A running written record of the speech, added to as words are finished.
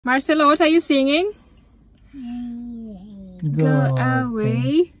Marcelo, what are you singing? Go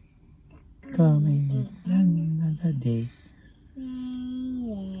away. Coming another day.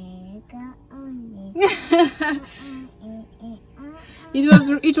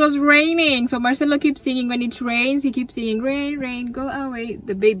 It was raining, so Marcelo keeps singing. When it rains, he keeps singing rain, rain, go away,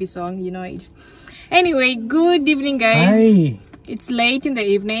 the baby song, you know it. Anyway, good evening, guys. Hi. It's late in the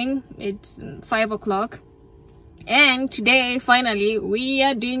evening. It's 5 o'clock, and today finally we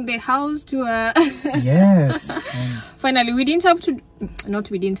are doing the house tour. Yes. Finally, we didn't want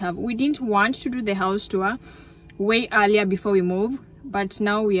to do the house tour way earlier before we move, but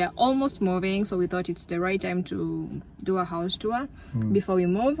now we are almost moving, so we thought it's the right time to do a house tour before we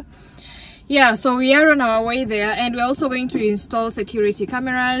move. Yeah, so we are on our way there, and we're also going to install security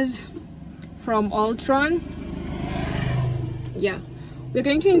cameras from Owltron. Yeah, we're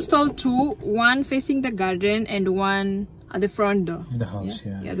going to install two, one facing the garden and one at the front door The house.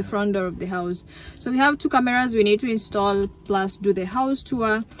 yeah, the front door of the house. So we have two cameras we need to install, plus do the house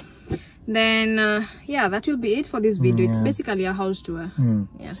tour. Then yeah, that will be it for this video. It's basically a house tour.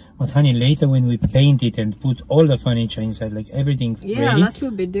 Yeah, but honey, later when we paint it and put all the furniture inside, like everything ready, that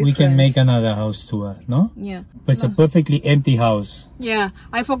will be different. we can make another house tour, no? Yeah, But it's a perfectly empty house. yeah,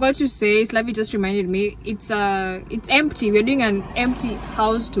 I forgot to say, Slavi just reminded me, it's empty. We're doing an empty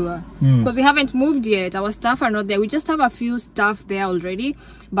house tour because we haven't moved yet. Our stuff are not there. We just have a few stuff there already,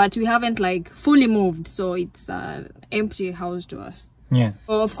 but we haven't like fully moved, so it's an empty house tour. Yeah.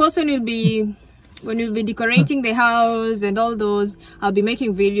 So of course, when we'll be decorating the house and all those, I'll be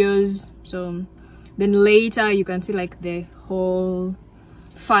making videos. So then later you can see like the whole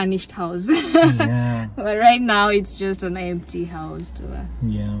furnished house. Yeah. But right now it's just an empty house tour.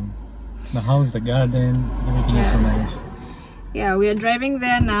 Yeah. The house, the garden, everything is so nice. Yeah, we are driving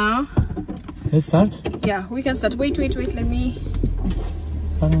there now. Let's start. Yeah, we can start. Wait, let me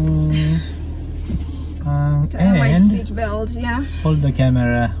tie my And seat belt. Yeah, hold the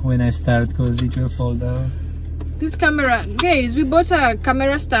camera when I start, because it will fall down. this camera, guys, we bought a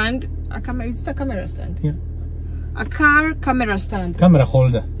camera stand. It's a camera stand. Yeah. A car camera stand. Camera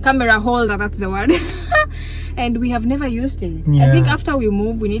holder. Camera holder, that's the word. And we have never used it. Yeah. I think after we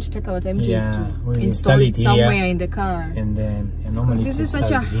move, we need to take our time to we'll install it here, somewhere in the car. and then normally This is it's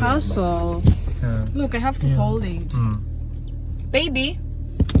such a installed here, hassle. but, Look, I have to hold it. Baby,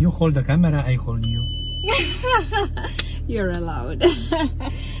 you hold the camera, I hold you. you're allowed.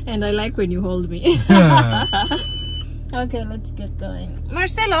 And I like when you hold me. Okay, let's get going.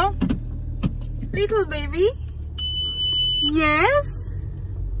 Marcelo, little baby. Yes.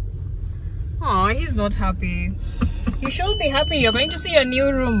 Oh, he's not happy. You should be happy. You're going to see your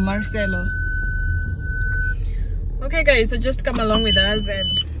new room, Marcelo. Okay, guys, so just come along with us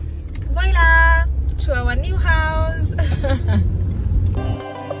and voila, to our new house.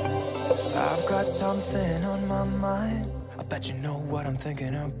 I've got something on my mind. I bet you know what I'm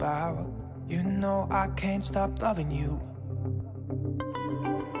thinking about. You know I can't stop loving you.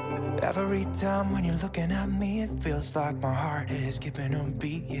 Every time when you're looking at me, it feels like my heart is skipping a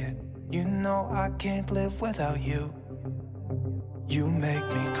beat, yeah. You know I can't live without you. You make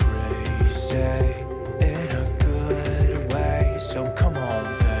me crazy in a good way. So come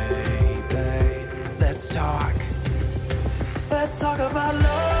on, baby, let's talk. Let's talk about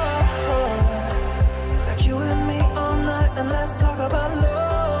love, like you and me all night. And let's talk about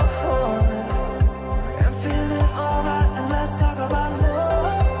love and feeling alright. And let's talk about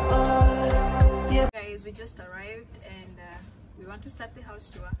love. Yeah. Guys, we just arrived and we want to start the house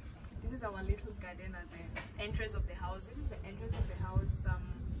tour. This is our little garden at the entrance of the house. This is the entrance of the house. Some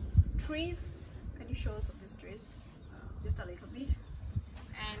trees. Can you show us of these trees? Just a little bit.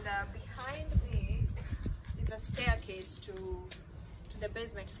 And behind me is a staircase to the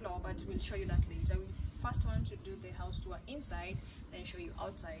basement floor, but we'll show you that later. We first want to do the house tour inside, then show you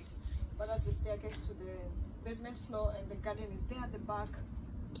outside. But that's the staircase to the basement floor, and the garden is there at the back.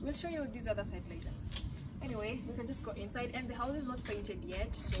 We'll show you this other side later. Anyway, we can just go inside, and the house is not painted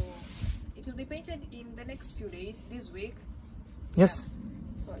yet, so it will be painted in the next few days, this week. Yes. Yeah.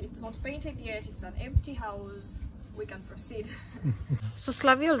 So it's not painted yet, it's an empty house. We can proceed. So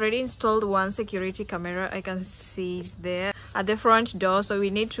Slavi already installed one security camera. I can see it there at the front door, so we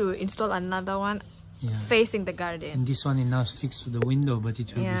need to install another one facing the garden. And this one is now fixed to the window, but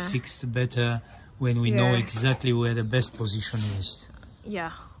it will be fixed better when we know exactly where the best position is.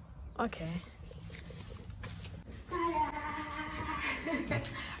 Yeah. Okay.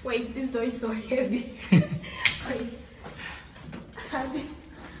 Wait, this door is so heavy. Wait.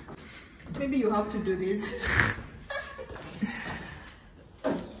 Maybe you have to do this.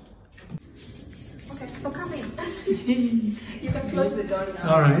 Okay, so come in. You can close the door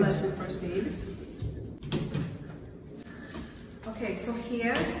now. All right. So that we proceed. Okay, so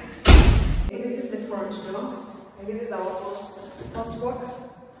here, this is the front door, and this is our post box.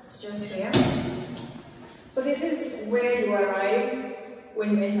 It's just here. So this is where you arrive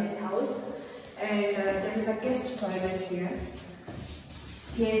when you enter the house, and there is a guest toilet here.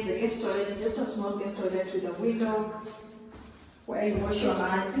 Here is the guest toilet. It's just a small guest toilet with a window where you wash your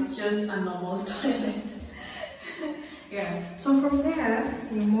hands. It's just a normal toilet. Yeah. So from there,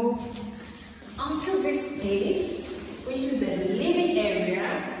 you move onto this space, which is the living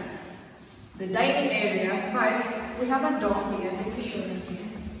area, the dining area. But we have a door here. Let me show you here.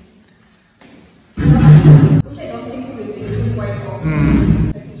 Which I don't think we will be using quite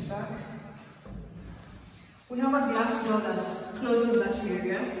often. Take it back. We have a glass door that closes that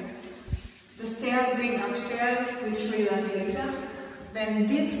area. The stairs going upstairs, we'll show you that later. Then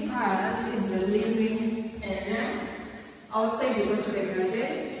this part is the living area. Outside you go to the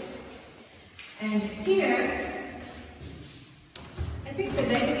garden. And here, I think the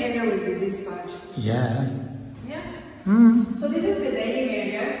dining area will be this part. Yeah. Yeah? Mm. So this is the dining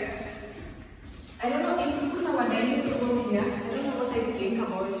area. I don't know if we put our dining table here. I don't know what I think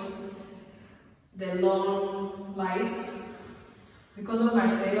about the long lights. Because of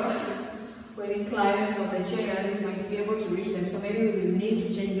Marcelo, when he climbs on the chairs, he might be able to reach them. So maybe we will need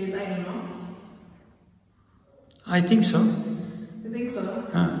to change this. I don't know. I think so. You think so?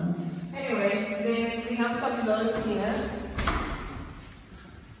 Anyway, then we have some doors here.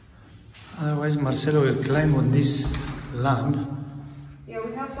 Otherwise, Marcelo will climb on this lamp. Yeah,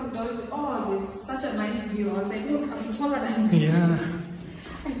 we have some doors. Oh, there's such a nice view outside. Look, I'm taller than this. Yeah.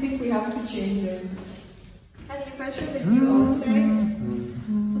 I think we have to change them. And you can show the view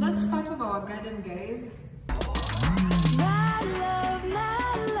outside. So that's part of our garden, guys. My love,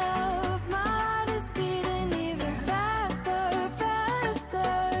 my heart is beating even faster,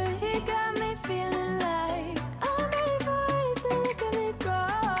 faster. He got me feeling like I'm ready for anything. Look at me go.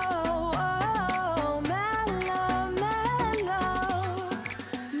 Oh, my love, my love,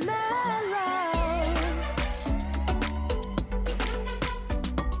 my love.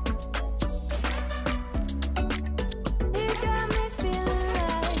 He got me feeling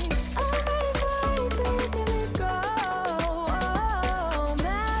like I'm ready for anything. Look at me go. Oh,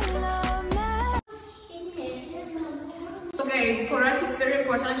 my love, my. So guys, for us it's very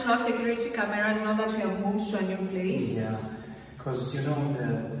important to have security cameras now that we have moved to a new place. Yeah. Because, you know, the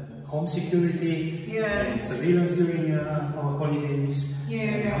home security Yeah. and surveillance during our holidays. Yeah,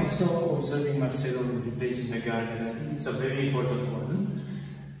 And yeah. also observing Marcelo in the place in the garden. I think it's a very important one.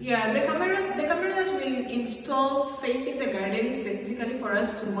 Yeah, the camera that we'll install facing the garden is specifically for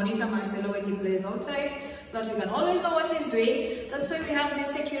us to monitor Marcelo when he plays outside, so that we can always know what he's doing. That's why we have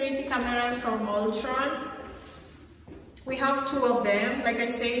these security cameras from Owltron. We have two of them. Like I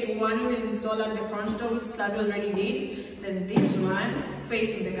said, one we'll install at the front door, which Slab already did. Then this one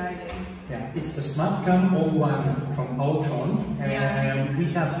facing the garden. Yeah, it's the SmartCam 01 from Owltron. Yeah. We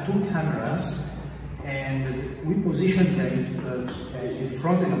have two cameras and we position them in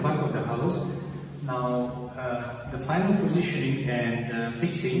front and the back of the house. Now, the final positioning and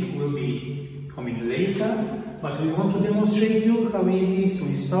fixing will be coming later, but we want to demonstrate you how easy it is to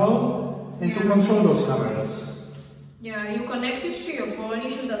install and to control those cameras. Yeah, you connect it to your phone, you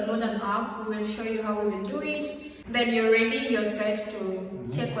should download an app, we will show you how we will do it. Then you're ready, you're set to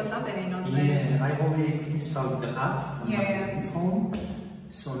check what's happening outside. Yeah, I already installed the app on Yeah. my phone.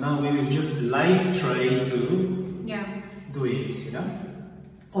 So now we will just live try to Yeah. do it, you know?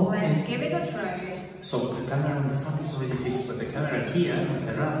 So let's and give it a try. so the camera on the front is already fixed, but the camera here on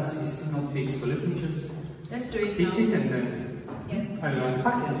the terrace is still not fixed. So let me just Let's do it fix now. it and then Yeah. I will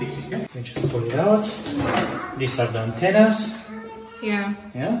unpack and fix it, yeah? Let me just pull it out. These are the antennas, Yeah.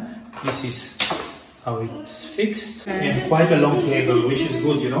 yeah? This is how it's fixed. And quite a long cable, which is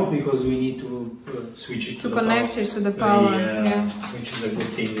good, you know, because we need to switch it to the connect power. it to the power, yeah. Which is a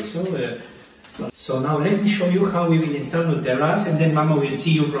good thing. So now let me show you how we will install the terrace, and then Mama will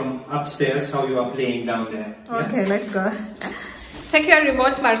see you from upstairs how you are playing down there. Yeah? Okay, let's go. Take your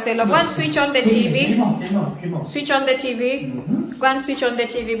remote, Marcelo. Go and switch on the TV. Remote. Switch on the TV. Go and switch on the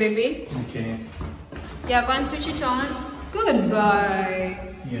TV, baby. Okay. Yeah, go and switch it on. Goodbye.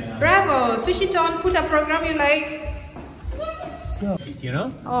 Yeah. Bravo. Switch it on. Put a program you like. So, you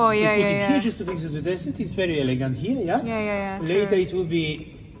know? Oh, yeah, we put yeah, it yeah. here just to fix it to test it. It's very elegant here, yeah? Yeah. Later sure. it will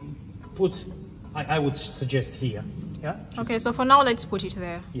be put, I would suggest here, yeah? Okay, so for now, let's put it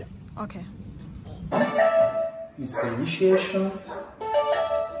there. Yeah. Okay. It's the initiation.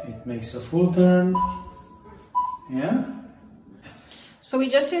 It makes a full turn. Yeah. So we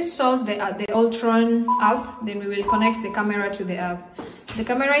just installed the Owltron app, then we will connect the camera to the app. The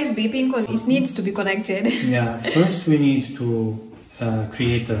camera is beeping because it needs to be connected. Yeah, first we need to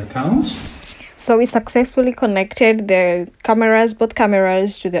create an account. So we successfully connected the cameras, both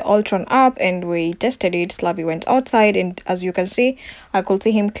cameras, to the Owltron app, and we tested it. Slavi went outside, and as you can see, I could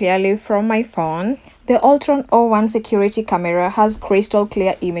see him clearly from my phone. The Owltron 01 security camera has crystal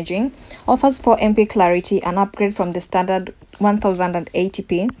clear imaging, offers 4MP clarity, an upgrade from the standard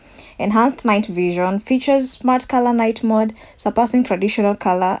 1080p, enhanced night vision, features smart color night mode, surpassing traditional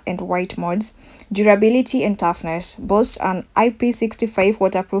color and white modes, durability and toughness, boasts an IP65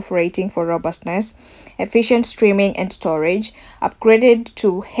 waterproof rating for robustness, efficient streaming and storage, upgraded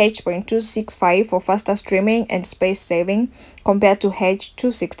to H.265 for faster streaming and space saving compared to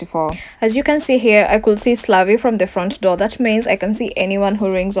H.264. As you can see here, I could see Slavi from the front door. That means I can see anyone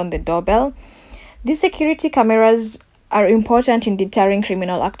who rings on the doorbell. These security cameras are important in deterring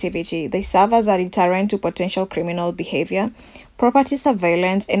criminal activity. They serve as a deterrent to potential criminal behavior. Property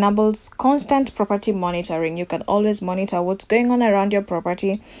surveillance enables constant property monitoring. You can always monitor what's going on around your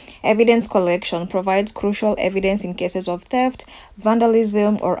property. Evidence collection provides crucial evidence in cases of theft,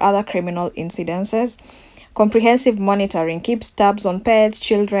 vandalism, or other criminal incidences. Comprehensive monitoring keeps tabs on pets,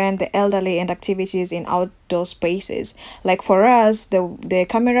 children, the elderly, and activities in outdoor spaces. Like for us, the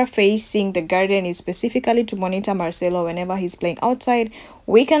camera facing the garden is specifically to monitor Marcelo whenever he's playing outside.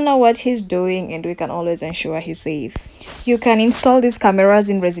 We can know what he's doing, and we can always ensure he's safe. You can install these cameras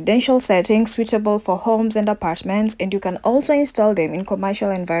in residential settings suitable for homes and apartments, and you can also install them in commercial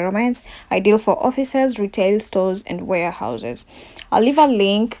environments, ideal for offices, retail stores, and warehouses. I'll leave a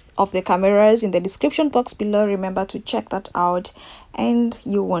link of the cameras in the description box below. Remember to check that out and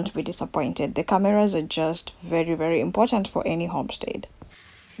you won't be disappointed. The cameras are just very, very important for any homestead.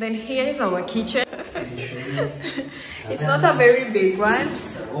 Then here is our kitchen. It's not a very big one,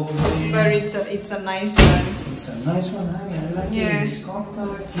 but it's a nice one. It's a nice one, honey. I like Yeah. it. It's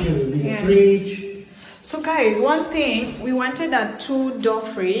compact. Here will be the fridge. So guys, one thing, we wanted a 2-door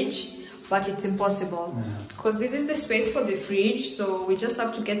fridge, but it's impossible because this is the space for the fridge, so we just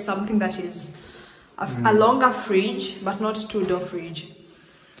have to get something that is a longer fridge but not 2-door fridge.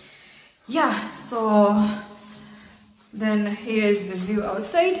 Yeah, so then here is the view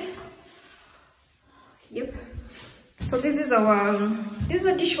outside. Yep. So this is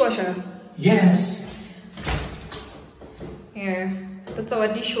a dishwasher. Yes. Here, that's our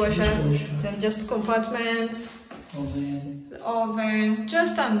dishwasher. Then just compartments, the oven,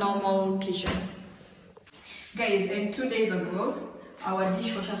 just a normal kitchen. Guys, and 2 days ago, our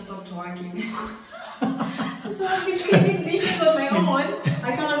dishwasher stopped working. So I've been cleaning dishes on my own.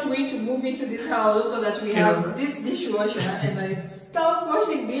 I cannot wait to move into this house so that we have this dishwasher and I stop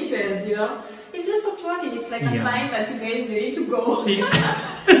washing dishes, you know. It just stopped working. It's like a sign that you guys need to go.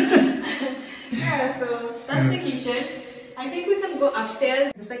 Yeah, so that's the kitchen. I think we can go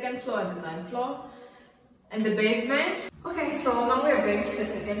upstairs, the second floor and the 9th floor, and the basement. Okay, so now we are going to the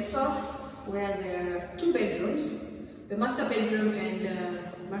second floor, where there are 2 bedrooms, the master bedroom and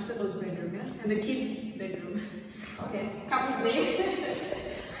Marcelo's bedroom, yeah? And the kids' bedroom. Okay, come with me.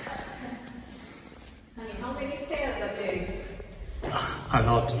 Honey, how many stairs are there? A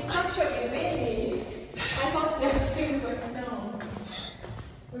lot. It's actually many. I hope they're filled, but no.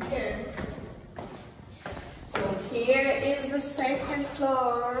 Okay. So here is the second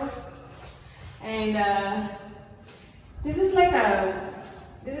floor, and this is like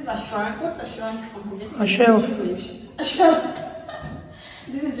this is a shrunk. What's a shrunk? A shelf. A shelf.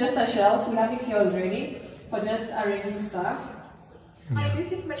 This is just a shelf. We have it here already for just arranging stuff. I do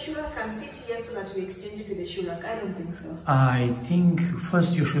think my shurak can fit here so that we exchange it with the shurak. I don't think so. I think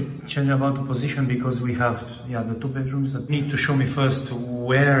first you should change about the position because we have the 2 bedrooms. That need to show me first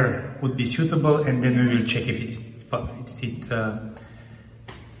where would be suitable, and then we will check if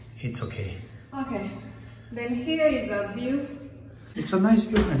it's okay. Okay. Then here is a view. It's a nice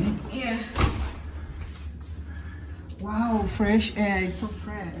view, honey. Yeah. Wow, fresh air. It's so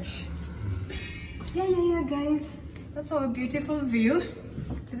fresh. Yeah, guys. That's our beautiful view.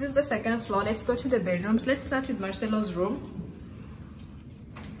 This is the second floor. Let's go to the bedrooms. Let's start with Marcelo's room.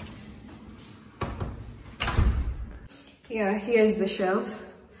 Yeah, here's the shelf.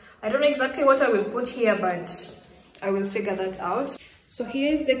 I don't know exactly what I will put here, but I will figure that out. So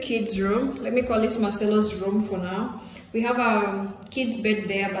here is the kids' room. Let me call it Marcelo's room for now. We have a kid's bed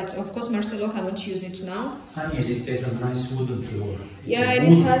there, but of course Marcelo cannot use it now. And it has a nice wooden floor. And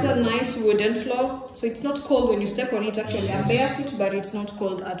it has a nice wooden floor, so it's not cold when you step on it. Actually, I'm barefoot, but it's not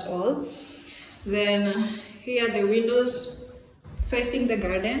cold at all. Then here are the windows facing the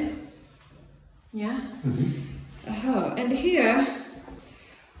garden. Yeah. And here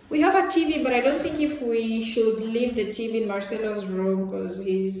We have a TV, but I don't think if we should leave the TV in Marcelo's room because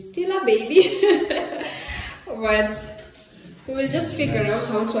he's still a baby. But we will just figure out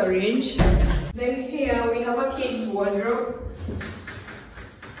how to arrange. Then here we have a kid's wardrobe.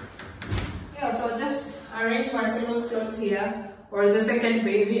 Yeah, so just arrange Marcelo's clothes here, or the second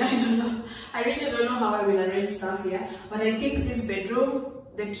baby, I don't know. I really don't know how I will arrange stuff here. But I think this bedroom,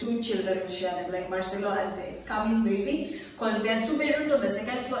 the two children will share them, like Marcelo and the coming baby, because there are two bedrooms on the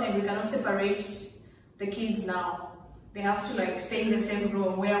second floor and we cannot separate the kids now. They have to like stay in the same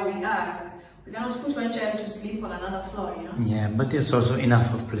room where we are. We cannot put one child to sleep on another floor, you know? Yeah, but there's also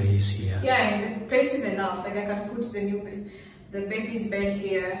enough of place here. Yeah, and the place is enough. Like I can put the baby's bed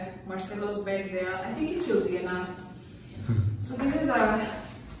here, Marcelo's bed there. I think it will be enough. So this is our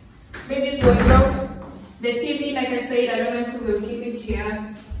baby's wardrobe. The TV, like I said, I don't know if we will keep it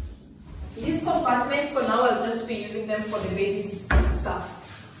here. These compartments, for now, I'll just be using them for the baby's stuff.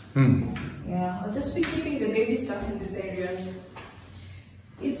 Yeah, I'll just be keeping the baby stuff in these areas.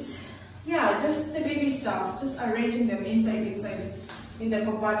 It's, yeah, just the baby stuff, just arranging them inside in the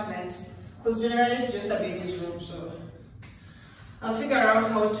compartment. Because generally it's just a baby's room, so I'll figure out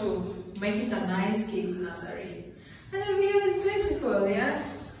how to make it a nice kids nursery. And the view is beautiful, yeah?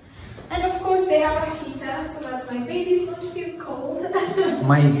 And of course they have a heater so that my babies don't feel cold.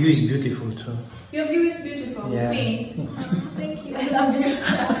 My view is beautiful too. Your view is beautiful. Yeah. Me. Thank you. I love you.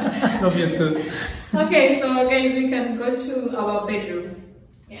 I love you too. Okay, so guys, we can go to our bedroom.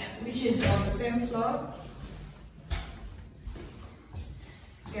 Yeah, which is on the same floor.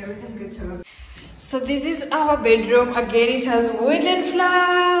 Yeah, we can go to it. So this is our bedroom. Again, it has wooden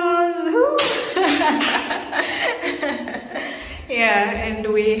flowers. Yeah, and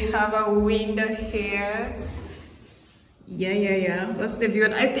we have a window here. Yeah. That's the view.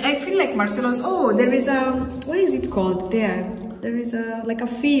 And I feel like Marcelo's. Oh, there is a. What is it called? There is a like a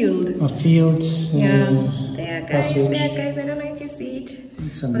field. A field. Yeah. There, guys. Passage. There, guys. I don't know if you see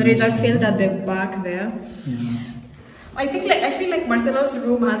it. But there is a field at the back there. Yeah. I feel like Marcelo's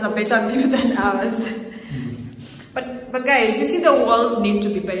room has a better view than ours. But guys, you see the walls need to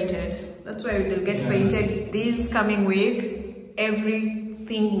be painted. That's why they'll get painted this coming week.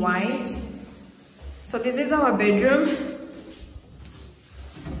 Everything white. So this is our bedroom.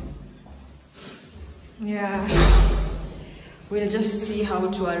 Yeah, we'll just see how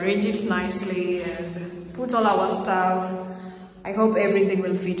to arrange it nicely and put all our stuff. I hope everything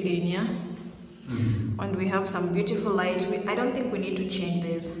will fit in, yeah? And we have some beautiful light. I don't think we need to change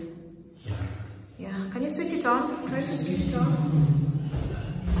this. Yeah, can you switch it on? Try to switch it on.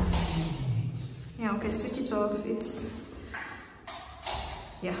 Yeah, okay, switch it off.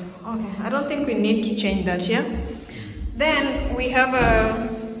 Yeah, okay. I don't think we need to change that, yeah? Then we have a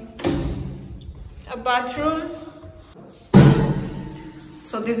bathroom.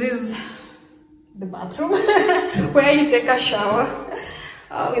 So this is the bathroom where you take a shower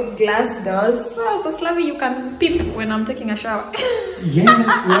with glass doors. Oh, so Slavi, you can peep when I'm taking a shower. Yes,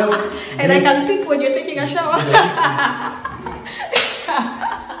 well. And I can peep when you're taking a shower.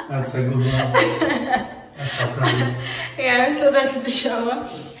 That's a good one. That's surprise. Yeah, so that's the shower.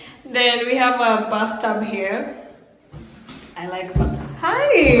 Then we have a bathtub here. I like bathtub. Hi!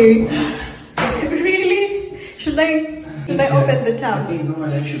 Really? Should I open the tub? I think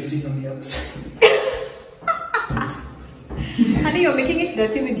normally I should sit on the other side. Honey, you're making it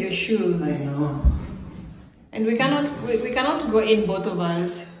dirty with your shoes. I know. And we cannot go in, both of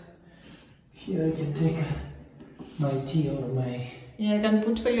us. Here I can take my tea or my... Yeah, I can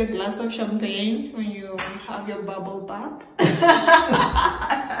put for you a glass of champagne when you have your bubble bath.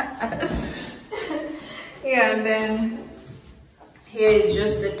 Yeah, and then here is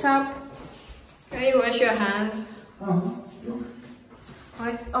just the tub. Can you wash your hands?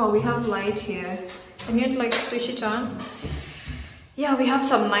 What? Oh, we have light here. Can you like switch it on? Yeah, we have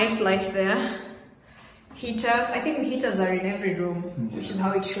some nice light there. Heaters. I think the heaters are in every room, which is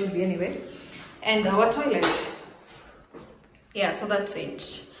how it should be anyway. And our toilet. Yeah, so that's it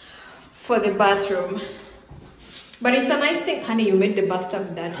for the bathroom. But it's a nice thing. Honey, you made the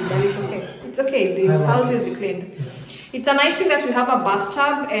bathtub dirty, but it's okay. It's okay, the house will be cleaned. It's a nice thing that we have a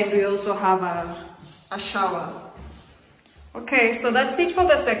bathtub and we also have a shower. Okay, so that's it for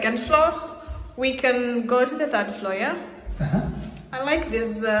the second floor. We can go to the third floor, yeah? I like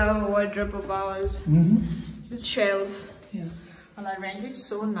this wardrobe of ours. This shelf. Yeah. I'll arrange it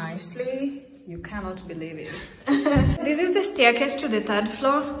so nicely. You cannot believe it. This is the staircase to the third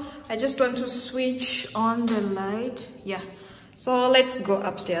floor. I just want to switch on the light. Yeah. So let's go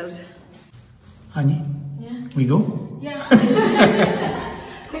upstairs. Honey? Yeah. We go? Yeah.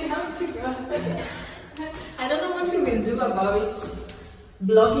 We have to go. I don't know what we will do about it.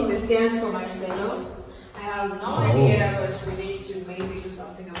 blocking the stairs for Marcelo. I have no idea, but we need to maybe do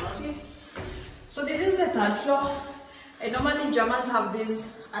something about it. So this is the third floor, and normally Germans have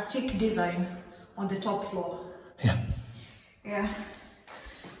this attic design on the top floor. Yeah. Yeah.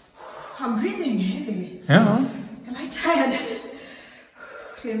 I'm breathing heavily. Yeah. Am I tired?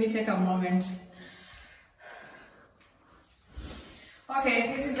 Let me take a moment.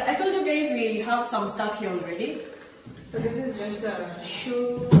 Okay, this is, I told you guys we have some stuff here already. So this is just a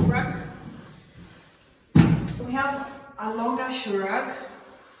shoe rack. We have a longer shoe rack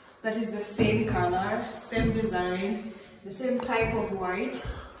that is the same color, same design, the same type of white.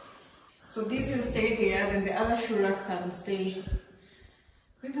 So this will stay here, then the other shoe rack can stay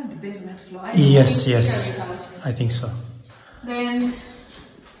maybe on the basement floor. Yes, yes, I think so. Then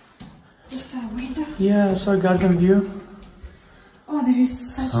just a window. Yeah, so garden view. Oh, there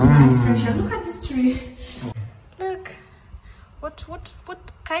is such nice fresh air. Look at this tree. Look.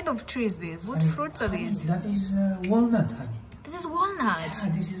 What kind of tree is this? What fruits are these? That is walnut, honey. This is walnut. Yeah,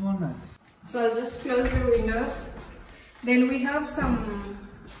 this is walnut. So I'll just close the window. Then we have some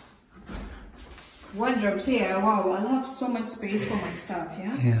wardrobes here. Wow, I'll have so much space for my stuff,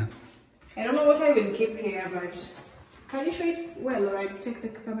 yeah? Yeah. I don't know what I will keep here, but can you show it well, or I take the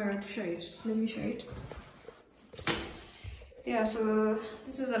camera to show it? Let me show it. Yeah, so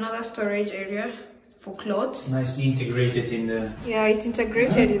this is another storage area for clothes. Nicely integrated in the... Yeah, it's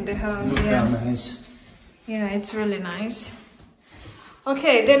integrated in the house. Yeah, Nice. yeah, it's really nice.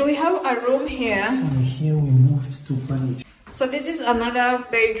 Okay, then we have a room here. And here we moved to furniture. So this is another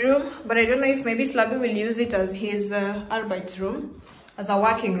bedroom, but I don't know if maybe Slabby will use it as his Arbeitsroom, as a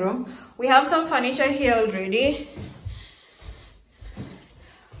working room. We have some furniture here already.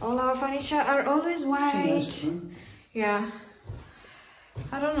 All our furniture are always white. Yeah.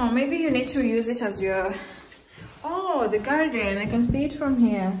 I don't know, maybe you need to use it as your... Oh, the garden, I can see it from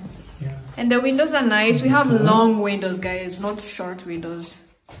here. Yeah. And the windows are nice. We have long windows, guys, not short windows.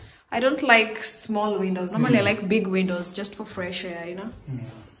 I don't like small windows. Normally I like big windows just for fresh air, you know.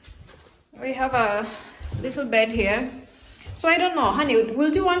 Yeah. We have a little bed here. So I don't know, honey,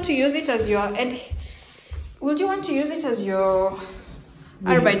 would you want to use it as your... And would you want to use it as your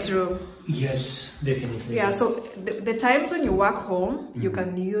Arbeitsroom? Yes, definitely. Yeah, so the times when you work home, you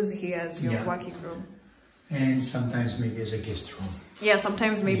can use here as your working room. And sometimes maybe as a guest room. Yeah,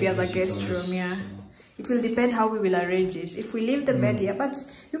 sometimes maybe as a guest room, yeah. So. It will depend how we will arrange it. If we leave the bed here, but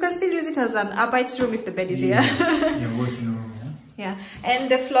you can still use it as an Arbeitsroom if the bed is here. Yeah, working room, yeah. And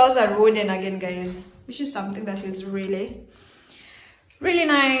the floors are wooden again, guys, which is something that is really, really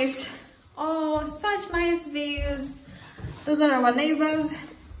nice. Oh, such nice views. Those are our neighbors.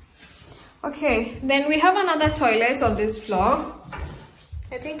 Okay, then we have another toilet on this floor.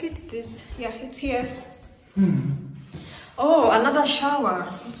 I think it's this. Yeah, it's here. Oh, another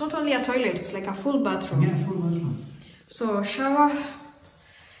shower. It's not only a toilet, it's like a full bathroom. Yeah, full bathroom. So, shower.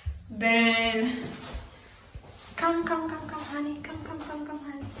 Then... Come, honey. Come,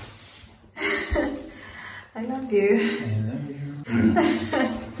 honey. I love you. I love you.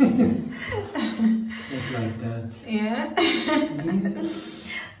 Not like that. Yeah.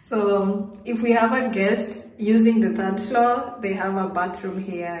 So, if we have a guest using the third floor, they have a bathroom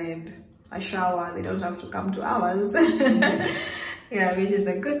here and a shower. They don't have to come to ours. Yeah, which is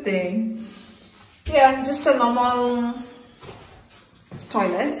a good thing. Yeah, just a normal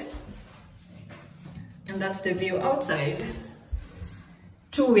toilet. And that's the view outside.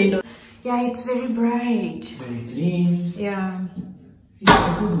 2 windows. Yeah, it's very bright. Very clean. Yeah. It's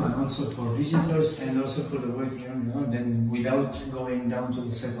a good one also for visitors and also for the working room, you know, then without going down to the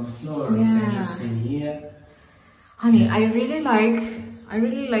 2nd floor, you can just stay here. Honey, I really like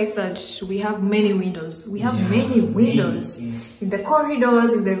that we have many windows. We have many windows in the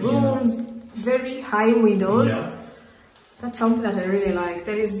corridors, in the rooms, very high windows. Yeah. That's something that I really like.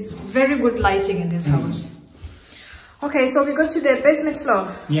 There is very good lighting in this house. Okay, so we go to the basement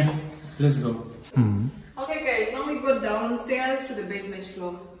floor. Yeah, let's go. Okay guys, now we go downstairs to the basement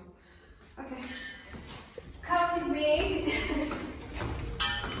floor. Okay, come with me.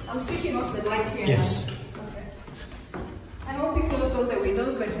 I'm switching off the light here. Yes. Okay. I hope we closed all the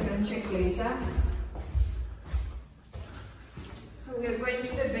windows, but we can check later. So we are going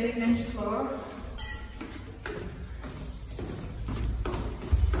to the basement floor.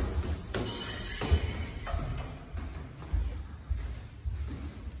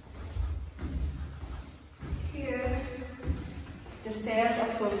 The stairs are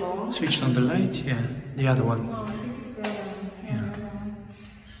so long. Switched on the light? Yeah, the other one. No, I think it's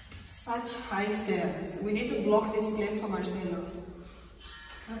such high stairs. We need to block this place for Marcelo.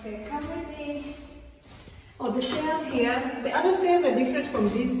 Okay, come with me. Oh, the stairs here. The other stairs are different from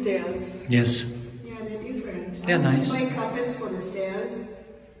these stairs. Yes. Yeah, they're different. They're I want nice. to buy carpets for the stairs,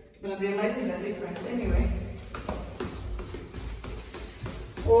 but I'm realizing they're different. Anyway.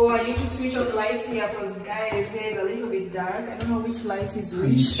 Oh, I need to switch on the lights here because guys, here is a little bit dark. I don't know which light is Can you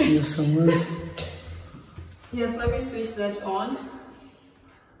which. see it somewhere? Yes, let me switch that on.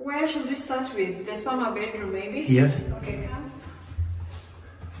 Where should we start with? The summer bedroom, maybe? Yeah. Okay, come.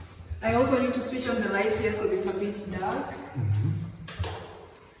 I also need to switch on the light here because it's a bit dark.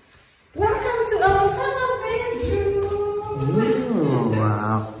 Welcome to our summer bedroom! Oh,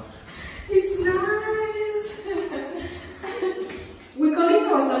 wow. It's nice! We call it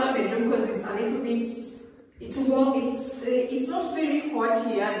our summer bedroom because it's a little bit... It's warm, it's not very hot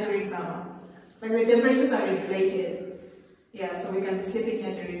here during summer. Like the temperatures are regulated. Yeah, so we can be sleeping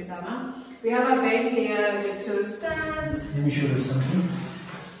here during summer. We have a bed here with 2 stands. Let me show you something.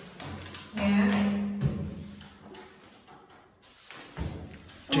 Yeah.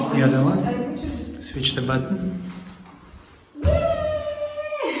 Check the other one. Switch the button. Look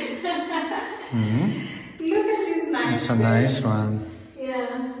at this nice. It's a nice one.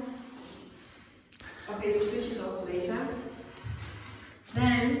 Yeah. Okay, we'll switch it off later.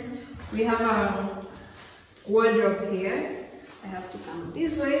 Then we have a wardrobe here. I have to come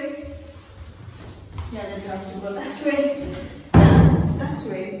this way. Yeah, then you have to go that way. That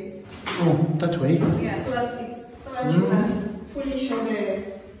way. Oh, that way. Yeah, so that you can fully show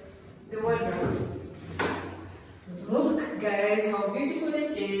the wardrobe. Look, guys, how beautiful it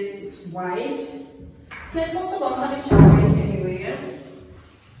is. It's white. It's like most of our furniture white anyway.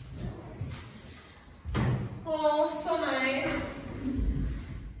 Oh, so nice.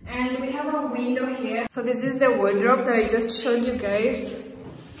 And we have a window here. So this is the wardrobe that I just showed you guys.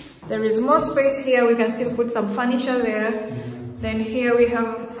 There is more space here. We can still put some furniture there. Then here we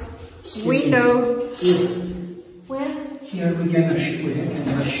have window. Here. Where? Here we can have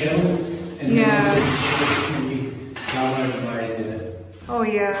a shelf. And Yeah. Then be covered by the... Oh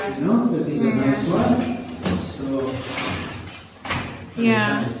yeah. You know, that is a nice one. So...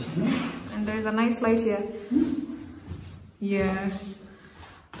 Yeah. You know? And there's a nice light here. Yeah.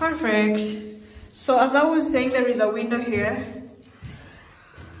 Perfect. So as I was saying, there is a window here.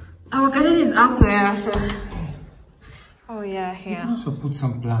 Our garden is up there, so... Oh yeah, here. Also put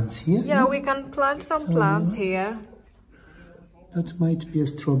some plants here. Yeah, we can plant some plants here. That might be a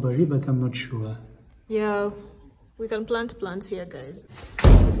strawberry, but I'm not sure. Yeah, we can plant plants here, guys.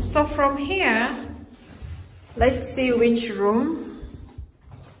 So from here, let's see which room.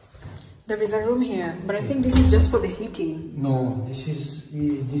 There is a room here, but I think this is just for the heating. No, this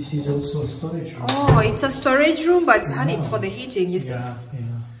is also a storage room. Oh, it's a storage room, but honey, it's for the heating, you see? Yeah,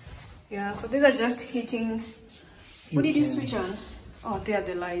 yeah. Yeah, so these are just heating. What did you switch on? Oh, they are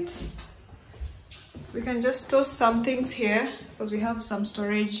the lights. We can just store some things here because we have some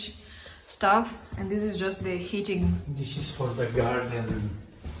storage stuff, and this is just the heating. This is for the garden.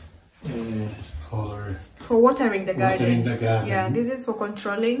 For watering the garden. Watering the garden. Yeah, this is for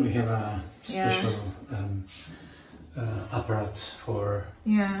controlling. We have a special apparatus for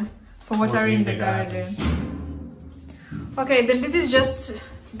for watering the garden. Okay, then this is just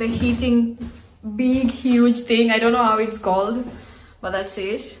the heating, big, huge thing. I don't know how it's called, but that's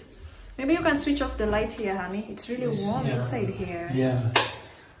it. Maybe you can switch off the light here, honey. It's really warm inside here. Yeah.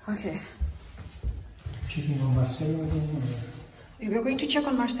 Okay. Checking on Marcelo again? We're going to check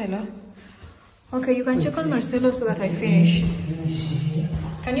on Marcelo. Okay, you can check on Marcelo so that I finish. Let me see here.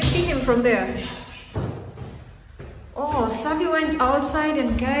 Can you see him from there? Oh, Sluggy went outside,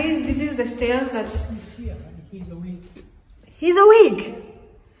 and guys, this is the stairs that... He's awake. He's awake!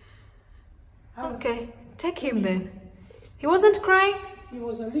 Okay, take him then. He wasn't crying? He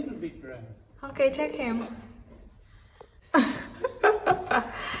was a little bit crying. Okay, take him.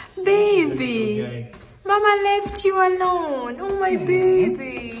 Baby! Mama left you alone. Oh, my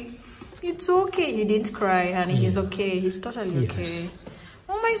baby. It's okay. He didn't cry, honey. He's okay. He's totally okay. Yes.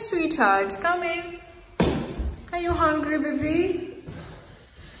 Oh, my sweetheart. Come in. Are you hungry, baby?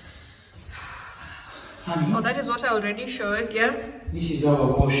 Honey, Oh, that is what I already showed, yeah? this is our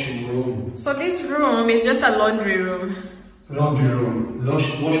washing room. So this room is just a laundry room. Laundry room.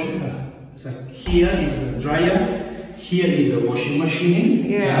 Here is the dryer. Here is the washing machine.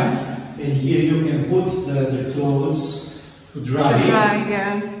 Yeah. And here you can put the clothes to dry. To dry,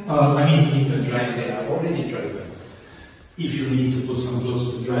 yeah. I mean, in the dryer, they are already dried. If you need to put some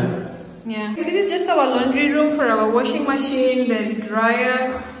clothes to dry. Yeah. This is just our laundry room for our washing machine, then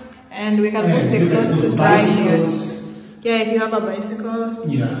dryer, and we can put the you can clothes put to dry here. bicycles. Yeah, if you have a bicycle.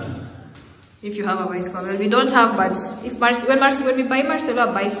 Yeah. if you have a bicycle. Well, we don't have, but if when we buy Marcelo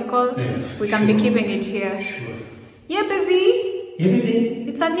a bicycle, Yeah, we can be keeping it here. Sure. Yeah, baby. Yeah, baby.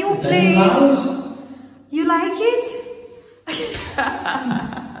 It's a new It's a place. new house. You like it?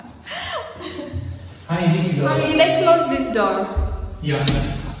 Hi, this is Honey, let's close this door. Yeah.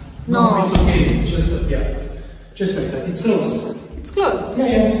 No. It's okay. It's just yeah. Just like that. It's closed. It's closed. Yeah,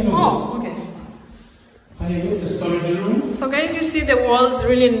 it's closed. Oh, okay. Hi, the storage room. So guys, you see the walls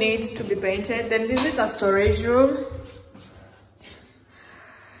really need to be painted. Then this is a storage room.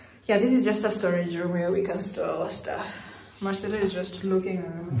 Yeah, this is just a storage room where we can store our stuff. Marcelo is just looking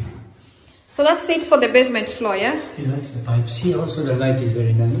around. So that's it for the basement floor, yeah? He likes the pipes. See, also the light is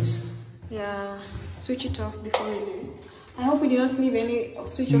very nice. Yeah, switch it off before we leave. I hope we did not leave any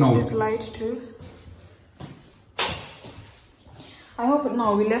switch No. off this light too. I hope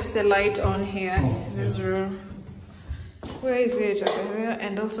no, we left the light on here in this room. Where is it? Okay, here.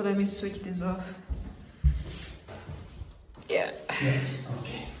 And also let me switch this off. Yeah. Okay.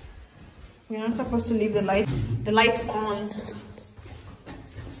 We're not supposed to leave the light on.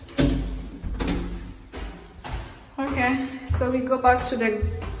 Okay, so we go back to the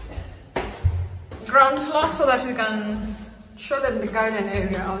ground floor so that we can show them the garden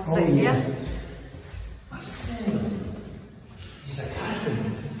area outside, yeah? Marcelo, it's a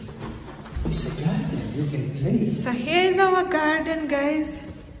garden. It's a garden. You can play. So here's our garden, guys.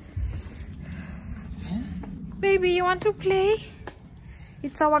 Baby, you want to play?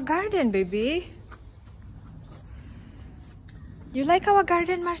 It's our garden, baby. You like our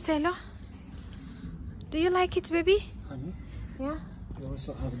garden, Marcelo? Do you like it, baby? Honey, Yeah? you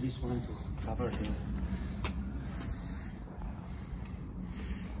also have this one to cover here.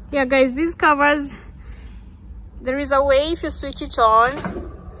 Yeah, guys, these covers, there is a way if you switch it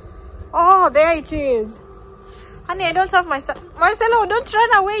on. Oh, there it is. Honey, I don't have my son. Marcelo, don't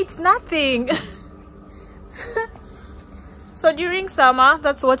run away. It's nothing. So during summer,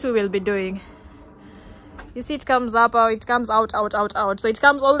 that's what we will be doing. You see, it comes up, it comes out. So it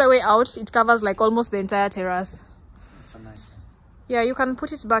comes all the way out. It covers like almost the entire terrace. It's a nice one. Yeah, you can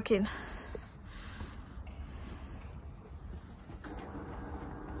put it back in.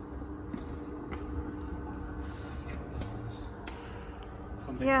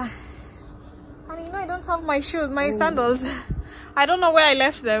 Yeah. And you know, I don't have my shoes, my sandals. I don't know where I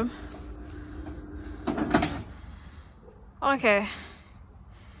left them. Okay.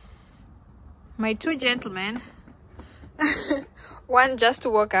 My two gentlemen. One just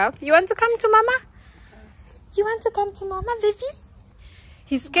woke up. You want to come to mama? You want to come to mama, baby?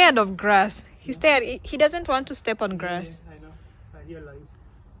 He's scared of grass. He's scared. He doesn't want to step on grass. Yeah, I know. I realize.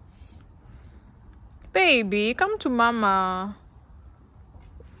 Baby, come to mama.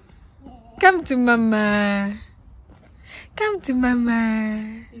 Come to mama. Come to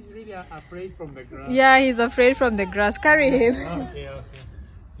mama. He's really afraid from the grass. Yeah, he's afraid from the grass. Carry him. Okay.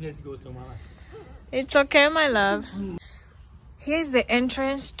 Let's go to Mama's. It's okay, my love. Here's the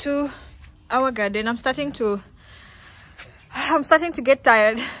entrance to our garden. I'm starting to get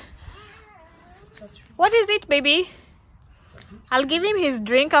tired. What is it, baby? I'll give him his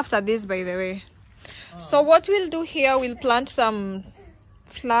drink after this, by the way. So what we'll do here, we'll plant some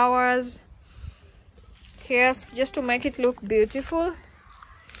flowers here just to make it look beautiful.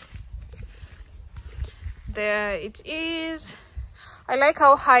 There it is. I like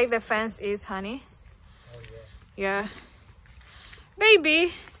how high the fence is, honey. Yeah.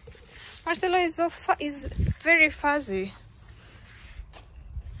 Baby, Marcelo is is very fuzzy.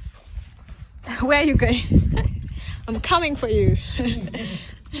 Where are you going? I'm coming for you.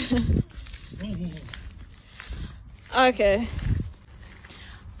 Okay.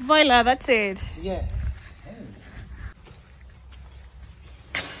 Voila, that's it. Yeah.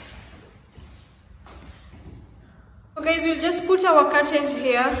 So guys, we'll just put our curtains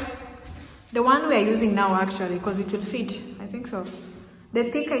here. The one we are using now, actually, because it will fit. I think so. The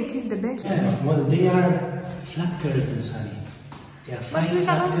thicker it is, the better. Yeah, well, they are flat curtains, honey. They are But fine we can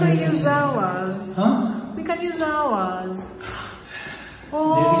flat also curtains. use ours. Huh? We can use ours.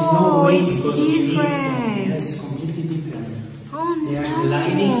 There is no way it's because we need them. different. Yeah, it's completely different. Oh They are no.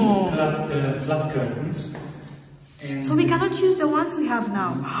 gliding flat curtains. And So we cannot use the ones we have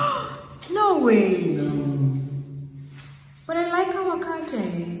now. No way. But I like our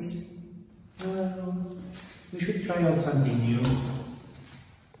curtains. We should try out something new.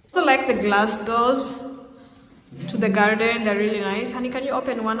 I like the glass doors to the garden. They're really nice. Honey, can you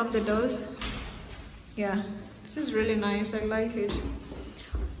open one of the doors? Yeah, this is really nice. I like it.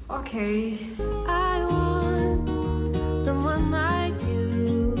 Okay. I want someone like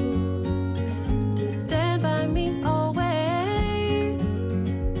you to stand by me always.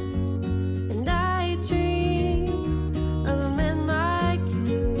 And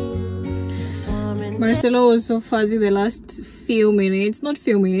Marcelo was so fuzzy the last few minutes, not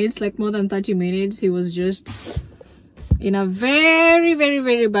few minutes, like more than 30 minutes. He was just in a very, very,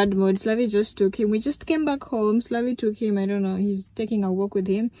 very bad mood. Slavy just took him. We just came back home. Slavy took him. I don't know. He's taking a walk with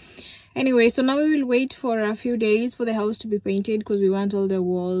him. Anyway, so now we will wait for a few days for the house to be painted because we want all the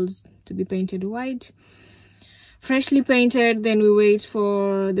walls to be painted white. Freshly painted. Then we wait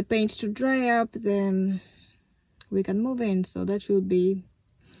for the paint to dry up. Then we can move in. So that will be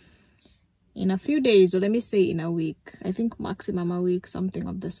in a few days, or let me say in a week. I think maximum a week, something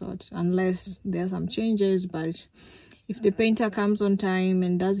of the sort, unless there are some changes. But if the painter comes on time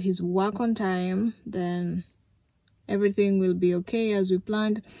and does his work on time, then everything will be okay as we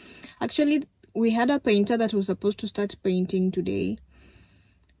planned. Actually, we had a painter that was supposed to start painting today,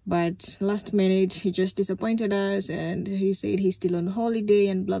 but last minute he just disappointed us and he said he's still on holiday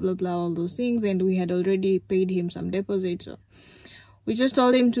and blah blah blah, all those things, and we had already paid him some deposit. So we just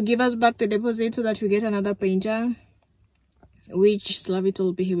told him to give us back the deposit so that we get another painter, which Slavy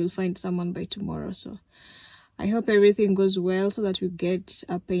told me he will find someone by tomorrow. So I hope everything goes well so that we get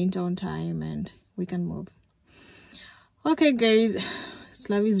a painter on time and we can move. Okay guys,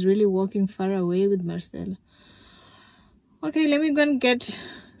 Slavy is really walking far away with Marcelo. Okay, let me go and get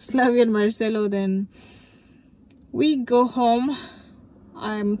Slavy and Marcelo, then we go home.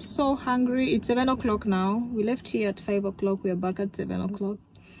 I'm so hungry. It's 7 o'clock now. We left here at 5 o'clock. We are back at 7 o'clock.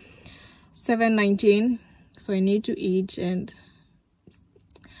 7:19. So I need to eat. And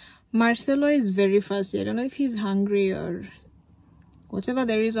Marcelo is very fussy. I don't know if he's hungry or whatever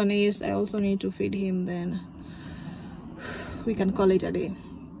the reason is. I also need to feed him. Then we can call it a day.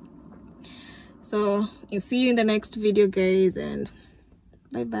 So I'll see you in the next video, guys. And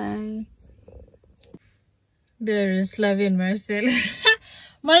bye-bye. There is Slavy and Marcelo.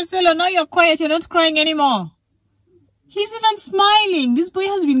 Marcelo, now you're quiet. You're not crying anymore. He's even smiling. This boy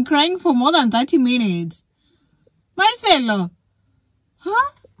has been crying for more than 30 minutes. Marcelo.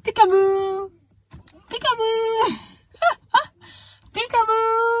 Huh? Peekaboo. Peekaboo.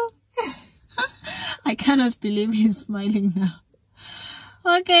 Peekaboo. I cannot believe he's smiling now.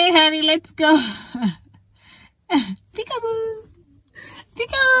 Okay, honey, let's go. Peekaboo.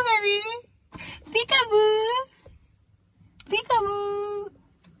 Peekaboo, baby. Peekaboo. Peekaboo.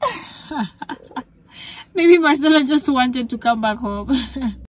 Maybe Marcelo just wanted to come back home.